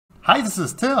Hi, this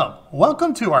is Tim.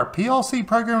 Welcome to our PLC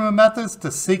Programming Methods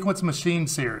to Sequence Machine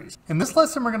series. In this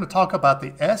lesson, we're going to talk about the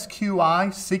SQI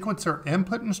Sequencer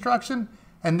Input instruction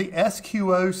and the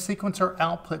SQO Sequencer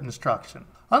Output instruction.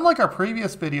 Unlike our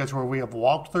previous videos where we have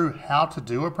walked through how to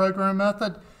do a programming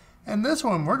method, in this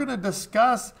one, we're going to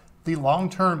discuss the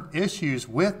long-term issues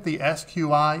with the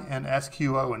SQI and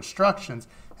SQO instructions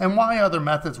and why other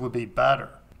methods would be better.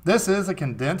 This is a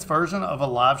condensed version of a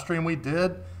live stream we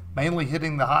did, mainly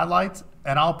hitting the highlights,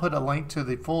 and I'll put a link to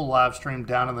the full live stream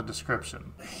down in the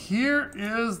description. Here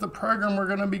is the program we're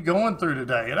going to be going through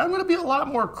today, and I'm going to be a lot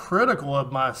more critical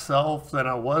of myself than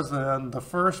I was in the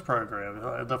first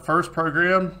program. The first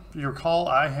program, you recall,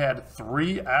 I had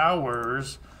 3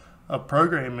 hours of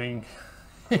programming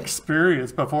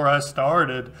experience before I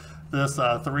started this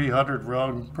 300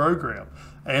 run program,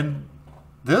 and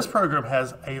this program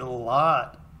has a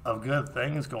lot of good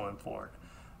things going for it.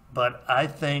 But I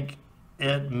think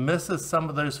it misses some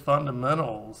of those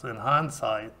fundamentals in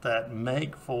hindsight that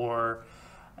make for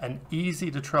an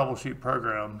easy to troubleshoot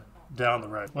program down the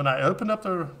road. When I opened up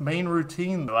the main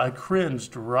routine, though, I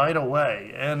cringed right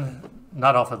away, and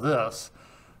not off of this,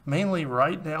 mainly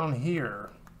right down here,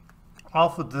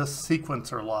 off of this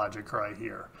sequencer logic right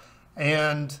here.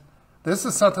 And this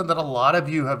is something that a lot of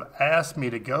you have asked me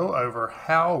to go over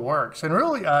how it works. And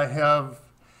really, I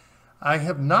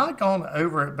have not gone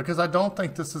over it because I don't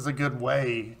think this is a good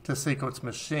way to sequence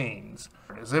machines.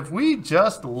 If we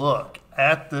just look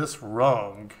at this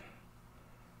rung,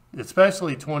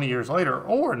 especially 20 years later,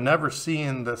 or never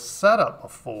seeing this setup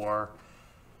before,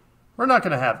 we're not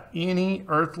going to have any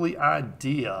earthly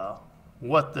idea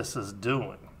what this is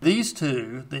doing. These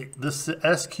two, this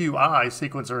SQI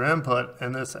Sequencer Input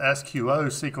and this SQO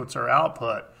Sequencer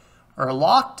Output, are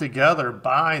locked together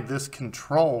by this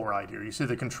control right here. You see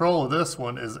the control of this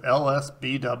one is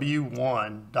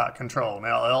LSBW1.control.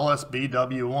 Now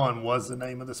LSBW1 was the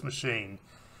name of this machine.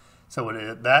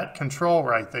 So that control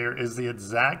right there is the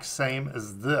exact same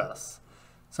as this.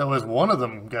 So as one of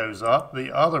them goes up,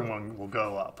 the other one will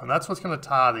go up. And that's what's going to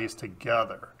tie these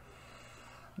together.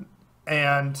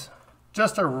 And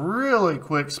just a really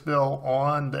quick spill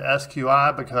on the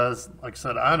SQI, because like I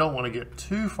said, I don't want to get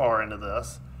too far into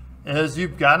this, is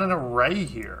you've got an array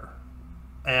here,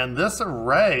 and this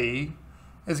array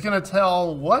is going to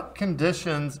tell what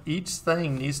conditions each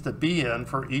thing needs to be in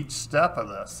for each step of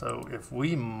this. So if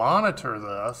we monitor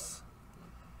this,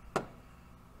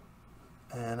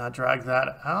 and I drag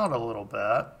that out a little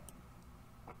bit,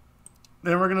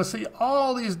 then we're going to see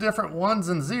all these different ones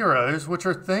and zeros, which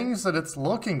are things that it's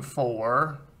looking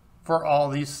for all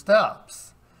these steps.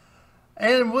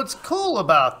 And what's cool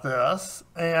about this,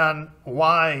 and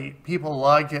why people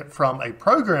like it from a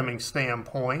programming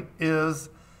standpoint, is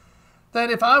that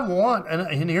if I want,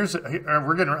 and here's,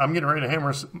 I'm getting ready to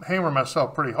hammer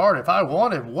myself pretty hard. If I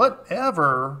wanted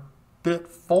whatever bit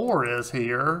 4 is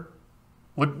here,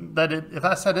 if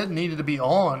I said it needed to be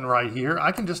on right here,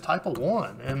 I can just type a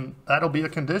 1, and that'll be a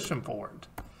condition for it.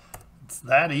 It's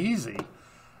that easy.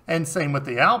 And same with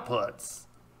the outputs.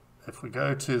 If we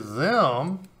go to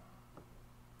them,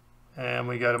 and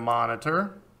we go to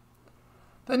monitor,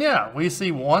 then yeah, we see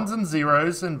ones and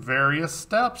zeros in various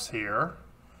steps here.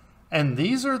 And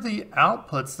these are the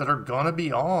outputs that are going to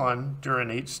be on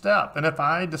during each step. And if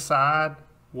I decide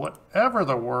whatever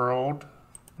the world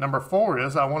number 4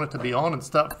 is, I want it to be on in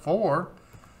step 4,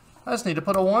 I just need to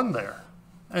put a 1 there.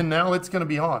 And now it's going to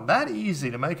be on. That easy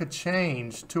to make a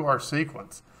change to our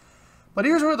sequence. But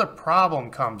here's where the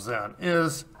problem comes in,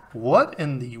 is what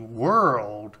in the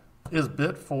world is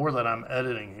bit 4 that I'm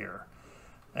editing here?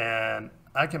 And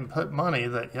I can put money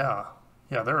that, yeah,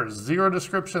 there is 0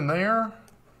 description there,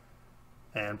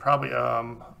 and probably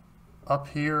up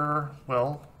here,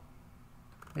 well,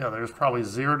 yeah, there's probably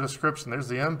 0 description. There's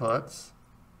the inputs.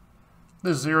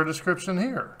 There's 0 description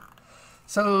here.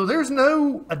 So there's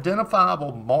no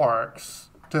identifiable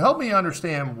marks to help me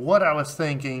understand what I was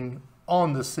thinking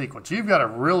on this sequence. You've got to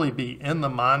really be in the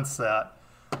mindset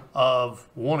of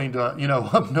wanting to,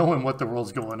 of knowing what the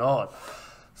world's going on.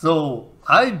 So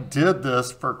I did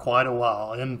this for quite a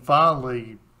while, and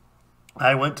finally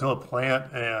I went to a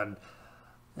plant, and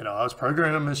I was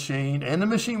programming a machine, and the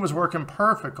machine was working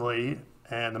perfectly,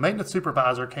 and the maintenance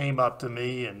supervisor came up to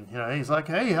me, and he's like,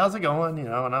 "Hey, how's it going?"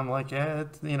 And I'm like, "Yeah,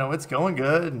 it's going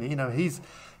good." And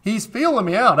he's feeling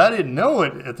me out. I didn't know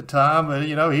it at the time, but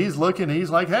he's looking, he's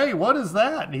like, "Hey, what is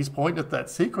that?" And he's pointing at that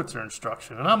sequencer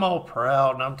instruction, and I'm all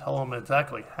proud, and I'm telling him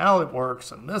exactly how it works,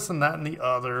 and this and that and the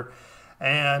other.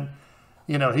 And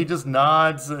he just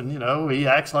nods, and he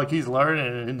acts like he's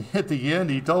learning. And at the end,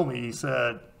 he told me, he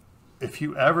said, if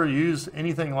you ever use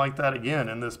anything like that again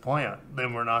in this plant,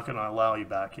 then we're not going to allow you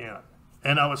back in.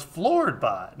 And I was floored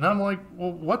by it. And I'm like,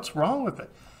 well, what's wrong with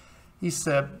it? He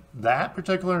said that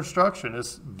particular instruction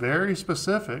is very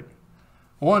specific,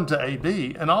 one, to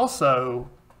AB, and also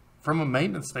from a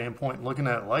maintenance standpoint, looking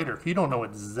at it later, if you don't know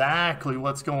exactly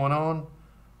what's going on,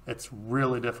 it's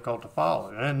really difficult to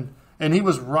follow. And he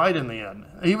was right in the end.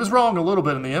 He was wrong a little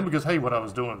bit in the end because, hey, what I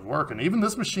was doing was working. Even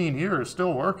this machine here is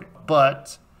still working.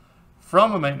 But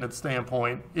from a maintenance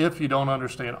standpoint, if you don't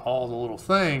understand all the little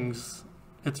things,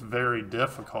 it's very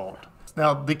difficult.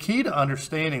 Now, the key to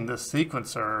understanding this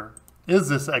sequencer is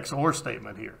this XOR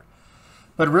statement here.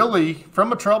 But really,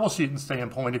 from a troubleshooting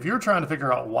standpoint, if you're trying to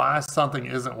figure out why something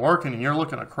isn't working and you're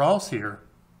looking across here,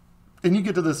 and you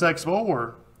get to this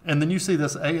XOR, and then you see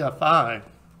this AFI,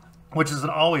 which is an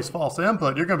always false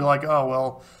input, you're going to be like, oh,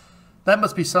 well, that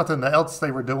must be something else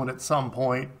they were doing at some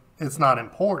point. It's not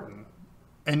important.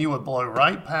 And you would blow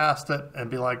right past it and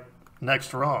be like,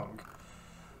 next rung.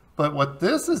 But what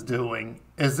this is doing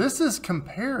is this is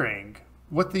comparing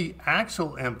what the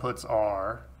actual inputs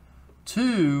are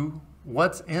to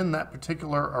what's in that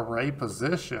particular array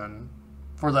position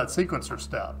for that sequencer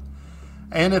step.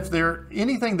 And if there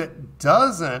anything that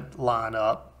doesn't line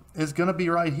up is going to be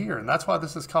right here. And that's why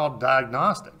this is called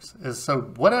diagnostics. Is so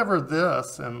whatever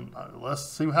this, and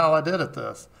let's see how I did at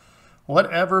this,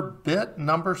 whatever bit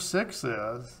number 6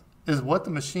 is what the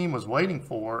machine was waiting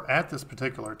for at this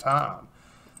particular time.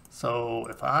 So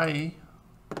if I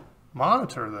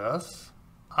monitor this,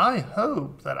 I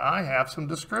hope that I have some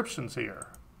descriptions here.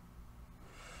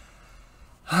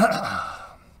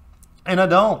 And I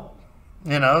don't,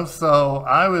 you know, so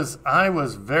I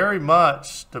was very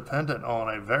much dependent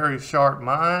on a very sharp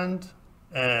mind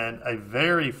and a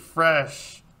very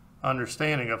fresh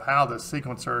understanding of how the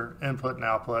sequencer input and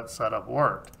output setup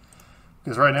worked.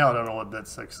 Because right now I don't know what bit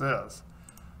 6 is.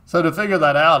 So to figure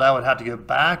that out, I would have to go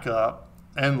back up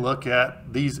and look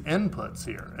at these inputs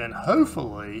here. And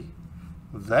hopefully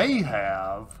they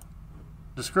have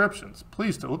descriptions.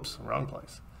 Please do, oops, wrong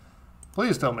place.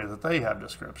 Please tell me that they have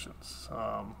descriptions.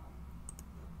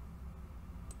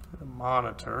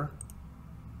 Monitor.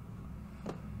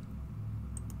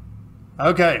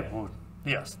 Okay, well,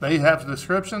 yes, they have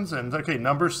descriptions. And okay,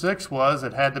 number 6 was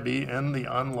it had to be in the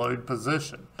unload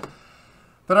position.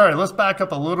 But all right, let's back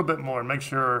up a little bit more and make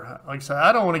sure, like I said,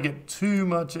 I don't want to get too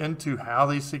much into how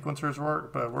these sequencers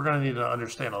work, but we're going to need to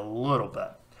understand a little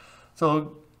bit.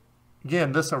 So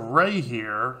again, this array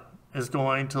here is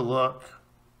going to look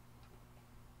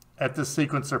at the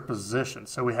sequencer position.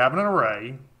 So we have an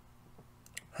array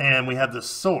and we have the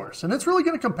source, and it's really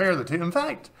going to compare the two. In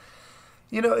fact,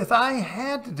 you know, if I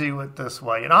had to do it this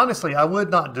way, and honestly, I would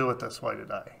not do it this way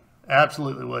today.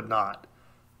 Absolutely would not.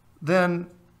 Then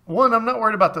one, I'm not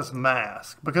worried about this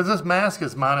mask because this mask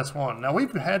is -1. Now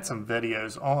we've had some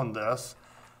videos on this,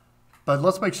 but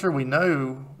let's make sure we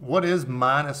know what is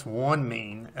 -1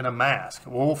 mean in a mask.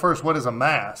 Well, first, what is a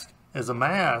mask? Is a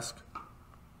mask,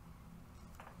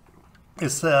 it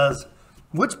says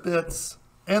which bits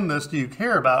in this do you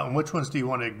care about and which ones do you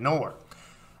want to ignore.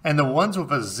 And the ones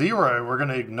with a 0 we're going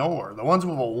to ignore. The ones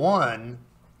with a 1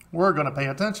 we're going to pay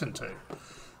attention to.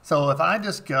 So if I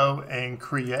just go and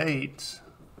create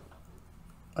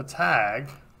a tag,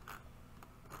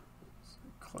 let's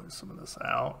close some of this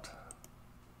out.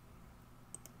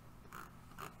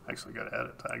 Actually got to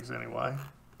edit tags anyway.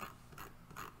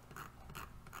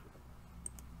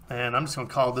 And I'm just going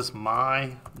to call this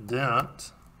my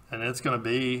dent, and it's going to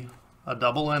be a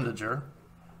double integer.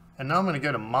 And now I'm going to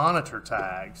go to monitor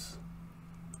tags.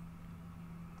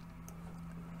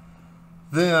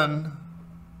 Then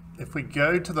if we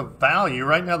go to the value,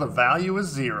 right now the value is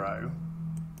 0.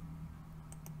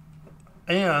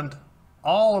 And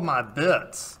all of my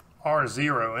bits are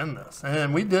 0 in this.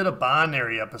 And we did a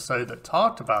binary episode that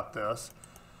talked about this.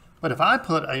 But if I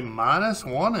put a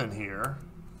 -1 in here,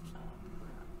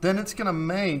 then it's going to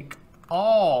make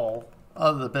all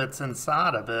of the bits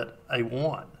inside of it a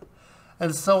 1.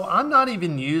 And so I'm not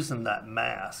even using that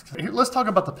mask. Here, let's talk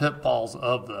about the pitfalls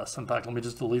of this. In fact, let me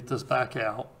just delete this back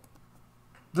out.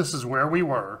 This is where we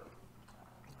were.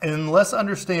 And let's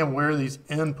understand where these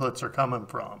inputs are coming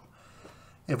from.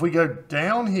 If we go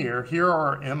down here, here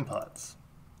are our inputs.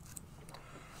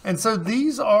 And so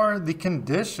these are the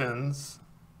conditions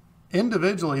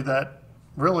individually that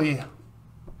really,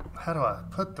 how do I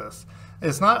put this?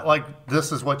 It's not like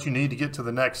this is what you need to get to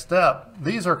the next step.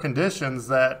 These are conditions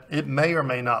that it may or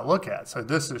may not look at. So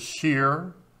this is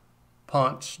shear,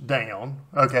 punch down,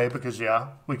 okay, because yeah,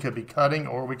 we could be cutting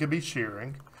or we could be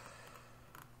shearing.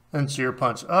 And shear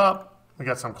punch up, we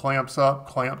got some clamps up,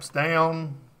 clamps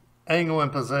down, angle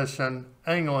and position,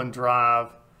 angle and drive.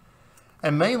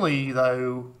 And mainly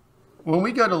though, when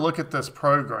we go to look at this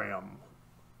program,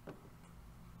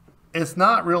 it's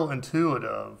not real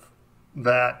intuitive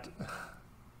that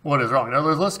what is wrong. In other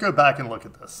words, let's go back and look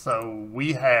at this. So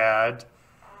we had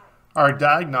our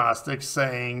diagnostics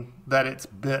saying that it's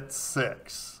bit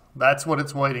 6. That's what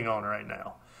it's waiting on right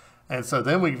now. And so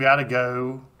then we've got to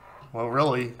go, well,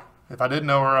 really, if I didn't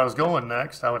know where I was going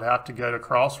next, I would have to go to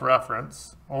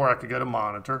cross-reference, or I could go to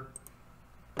monitor.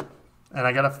 And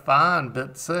I got to find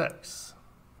bit 6.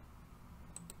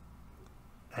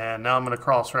 And now I'm going to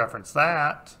cross-reference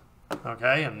that.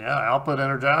 Okay, and yeah, output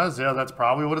energized. Yeah, that's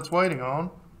probably what it's waiting on.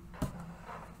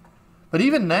 But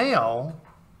even now,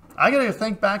 I got to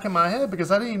think back in my head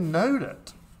because I didn't even note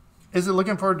it. Is it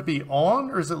looking for it to be on,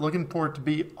 or is it looking for it to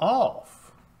be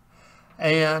off?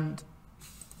 And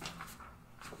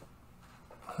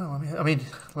I mean,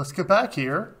 let's go back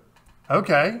here.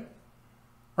 Okay,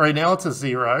 right now it's a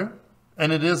 0,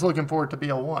 and it is looking for it to be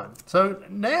a 1. So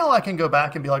now I can go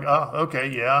back and be like, oh, okay,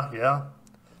 yeah.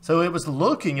 So it was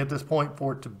looking at this point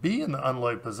for it to be in the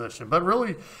unload position, but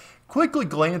really quickly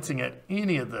glancing at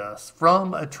any of this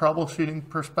from a troubleshooting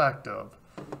perspective,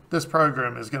 this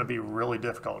program is going to be really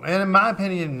difficult. And in my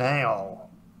opinion now,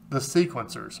 the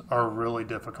sequencers are really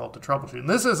difficult to troubleshoot. And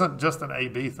this isn't just an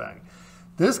A-B thing.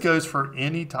 This goes for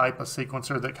any type of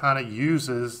sequencer that kind of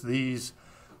uses these,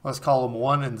 let's call them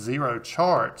 1 and 0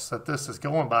 charts that this is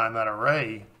going by in that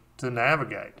array to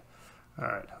navigate. All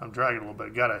right, I'm dragging a little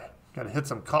bit. Got to hit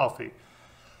some coffee.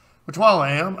 Which while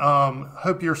I am,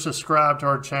 hope you're subscribed to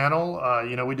our channel.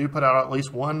 You know, we do put out at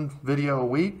least one video a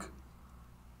week.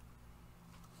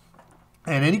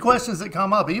 And any questions that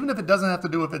come up, even if it doesn't have to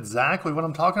do with exactly what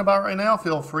I'm talking about right now,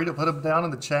 feel free to put them down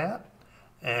in the chat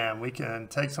and we can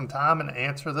take some time and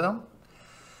answer them.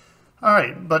 All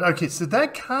right, but okay, so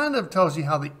that kind of tells you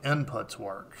how the inputs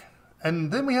work.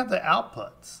 And then we have the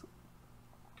outputs.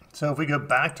 So if we go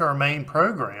back to our main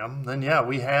program, then yeah,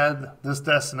 we had this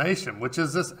destination, which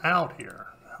is this out here.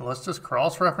 Let's just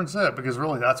cross-reference it because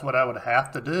really that's what I would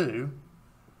have to do.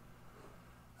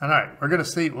 All right, we're going to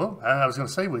see, well, I was going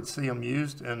to say we'd see them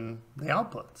used in the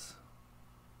outputs.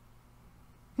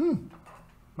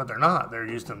 But they're not. They're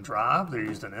used in drive, they're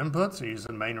used in inputs, they're used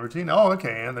in main routine. Oh,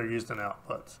 okay, and they're used in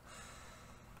outputs.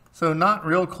 So not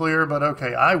real clear, but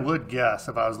okay, I would guess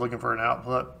if I was looking for an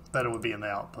output that it would be in the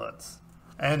outputs.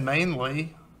 And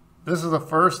mainly, this is the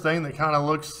first thing that kind of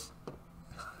looks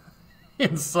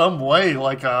in some way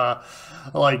like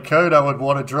code I would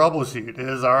want to troubleshoot.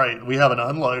 Is, all right, we have an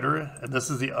unloader, and this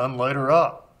is the unloader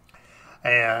up.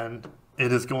 And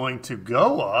it is going to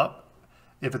go up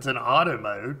if it's in auto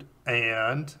mode,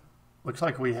 and looks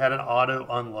like we had an auto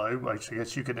unload, which I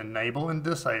guess you could enable and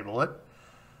disable it.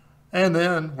 And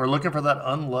then we're looking for that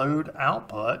unload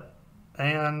output,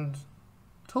 and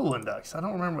tool index. I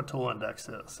don't remember what tool index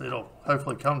is. It'll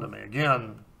hopefully come to me.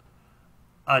 Again,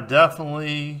 I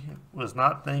definitely was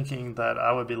not thinking that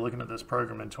I would be looking at this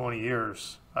program in 20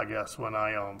 years, I guess, when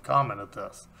I commented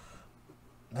this.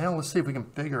 Now let's see if we can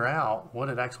figure out what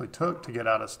it actually took to get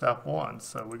out of step 1.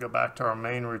 So we go back to our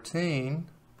main routine,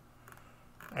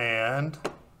 and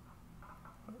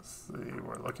let's see,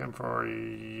 we're looking for,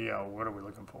 yeah, what are we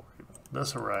looking for?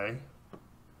 This array,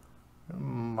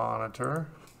 monitor.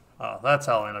 Oh, that's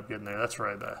how I end up getting there. That's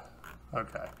right there.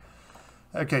 Okay.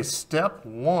 Okay, step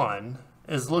 1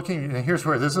 is looking, and here's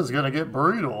where this is going to get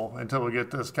brutal until we get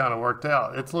this kind of worked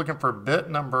out. It's looking for bit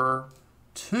number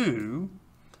 2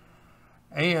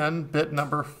 and bit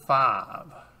number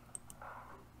 5.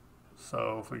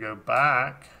 So if we go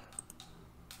back,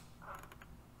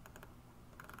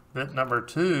 bit number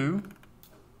 2,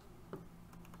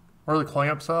 where the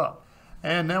clamps up.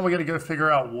 And now we got to go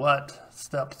figure out what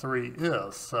step 3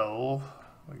 is. So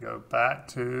we go back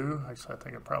to, actually I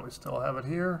think I probably still have it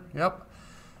here. Yep.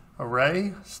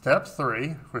 Array, step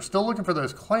 3. We're still looking for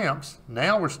those clamps.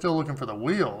 Now we're still looking for the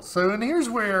wheels. So, and here's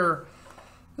where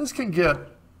this can get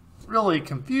really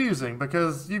confusing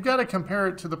because you've got to compare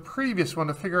it to the previous one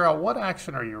to figure out what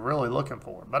action are you really looking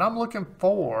for. But I'm looking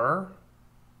for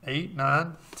 8,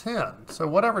 9, 10. So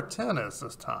whatever 10 is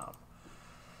this time.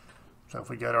 So if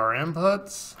we go to our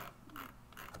inputs,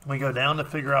 we go down to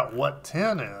figure out what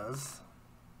 10 is,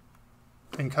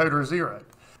 encoder 0.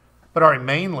 But all right,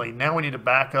 mainly, now we need to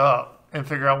back up and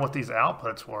figure out what these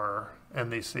outputs were in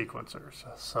these sequencers.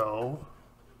 So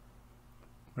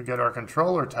we go to our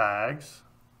controller tags.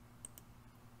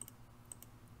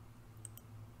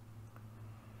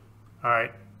 All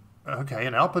right, okay,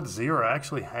 and output 0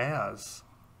 actually has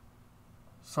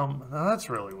some, now that's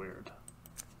really weird.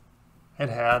 It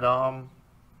had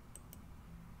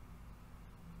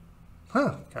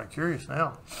Kind of curious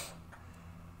now.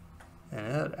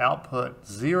 And it output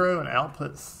 0 and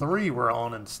output 3 were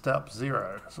on in step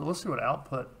 0. So let's see what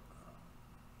output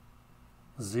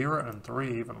 0 and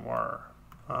 3 even were.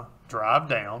 Drive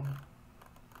down,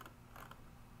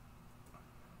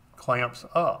 clamps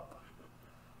up,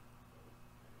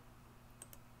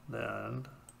 then,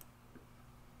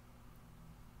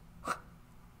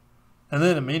 and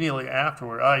then immediately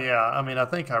afterward, oh yeah, I mean, I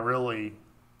think I really,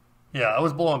 yeah, I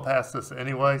was blowing past this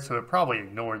anyway, so it probably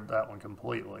ignored that one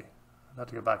completely. I'd have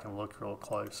to go back and look real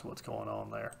close what's going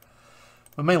on there.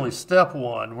 But mainly step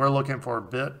 1, we're looking for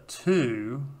bit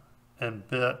 2 and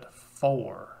bit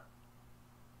 4.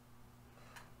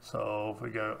 So if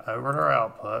we go over to our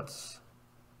outputs,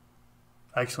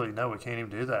 actually no, we can't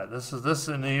even do that. This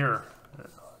in here,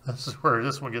 this is where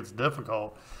this one gets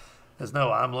difficult. Is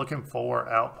no, I'm looking for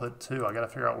output 2. I got to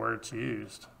figure out where it's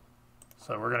used.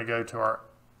 So we're going to go to our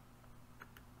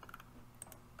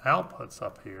outputs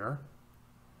up here.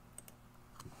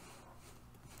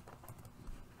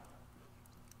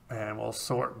 And we'll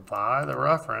sort by the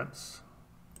reference.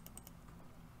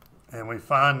 And we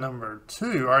find number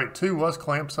 2. All right, 2 was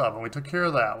clamps up, and we took care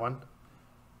of that one.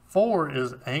 4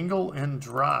 is angle and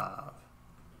drive.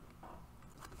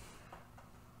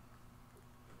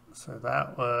 So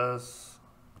that was,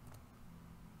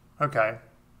 okay.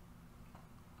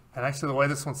 And actually the way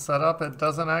this one's set up, it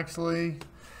doesn't actually,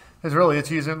 it's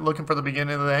using, looking for the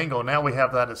beginning of the angle. Now we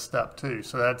have that as step 2,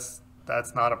 so that's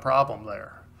not a problem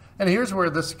there. And here's where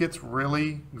this gets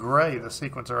really gray, the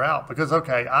sequencer out, because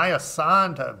okay, I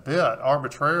assigned a bit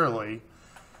arbitrarily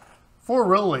for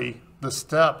really the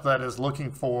step that is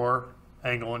looking for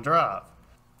angle and drive.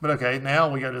 But okay, now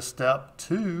we go to step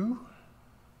 2.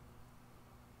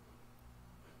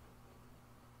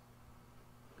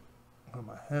 Oh,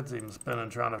 my head's even spinning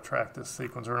trying to track this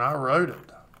sequencer, and I wrote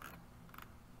it.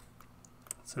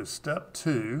 So step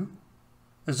 2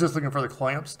 is just looking for the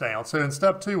clamps down. So in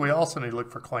step 2, we also need to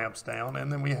look for clamps down.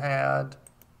 And then we had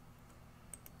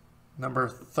number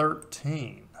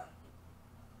 13.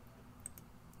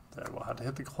 So we'll have to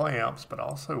hit the clamps, but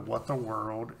also what the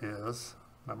world is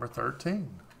number 13.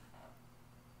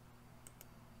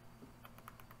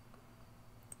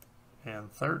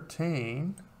 And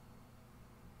 13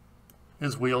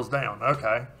 is wheels down.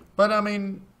 Okay. But I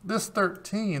mean, this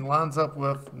 13 lines up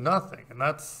with nothing. And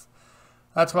that's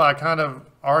why I kind of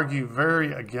argue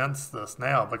very against this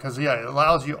now, because yeah, it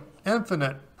allows you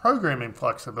infinite programming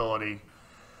flexibility,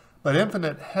 but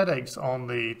infinite headaches on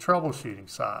the troubleshooting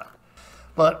side.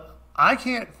 But I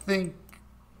can't think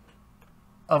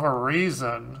of a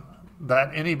reason that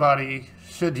anybody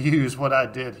should use what I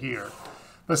did here,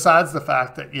 besides the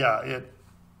fact that yeah,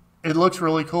 it looks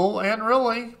really cool, and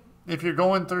really, if you're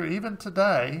going through, even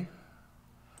today,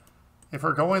 if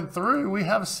we're going through, we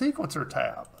have a sequencer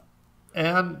tab.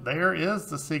 And there is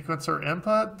the sequencer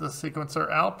input, the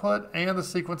sequencer output, and the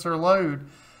sequencer load.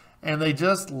 And they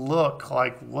just look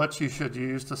like what you should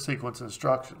use to sequence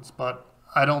instructions. But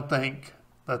I don't think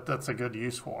that that's a good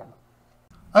use for them.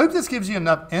 I hope this gives you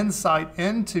enough insight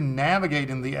into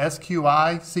navigating the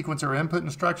SQI Sequencer Input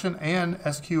instruction and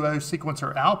SQO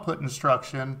Sequencer Output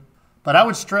instruction. But I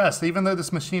would stress, even though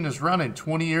this machine is running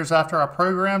 20 years after I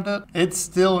programmed it, it's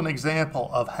still an example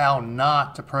of how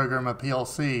not to program a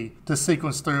PLC to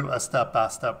sequence through a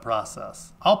step-by-step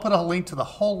process. I'll put a link to the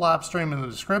whole live stream in the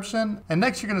description, and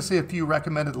next you're going to see a few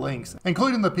recommended links,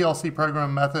 including the PLC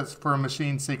programming methods for a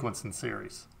machine sequencing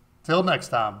series. Till next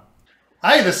time.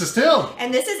 Hey, this is Tim.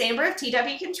 And this is Amber of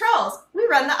TW Controls. We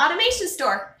run the automation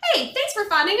store. Hey, thanks for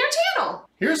finding our channel.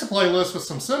 Here's a playlist with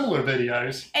some similar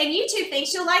videos. And YouTube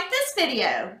thinks you'll like this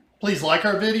video. Please like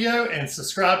our video and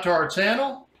subscribe to our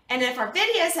channel. And if our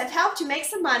videos have helped you make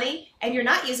some money and you're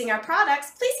not using our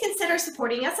products, please consider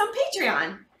supporting us on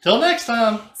Patreon. Till next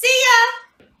time. See ya!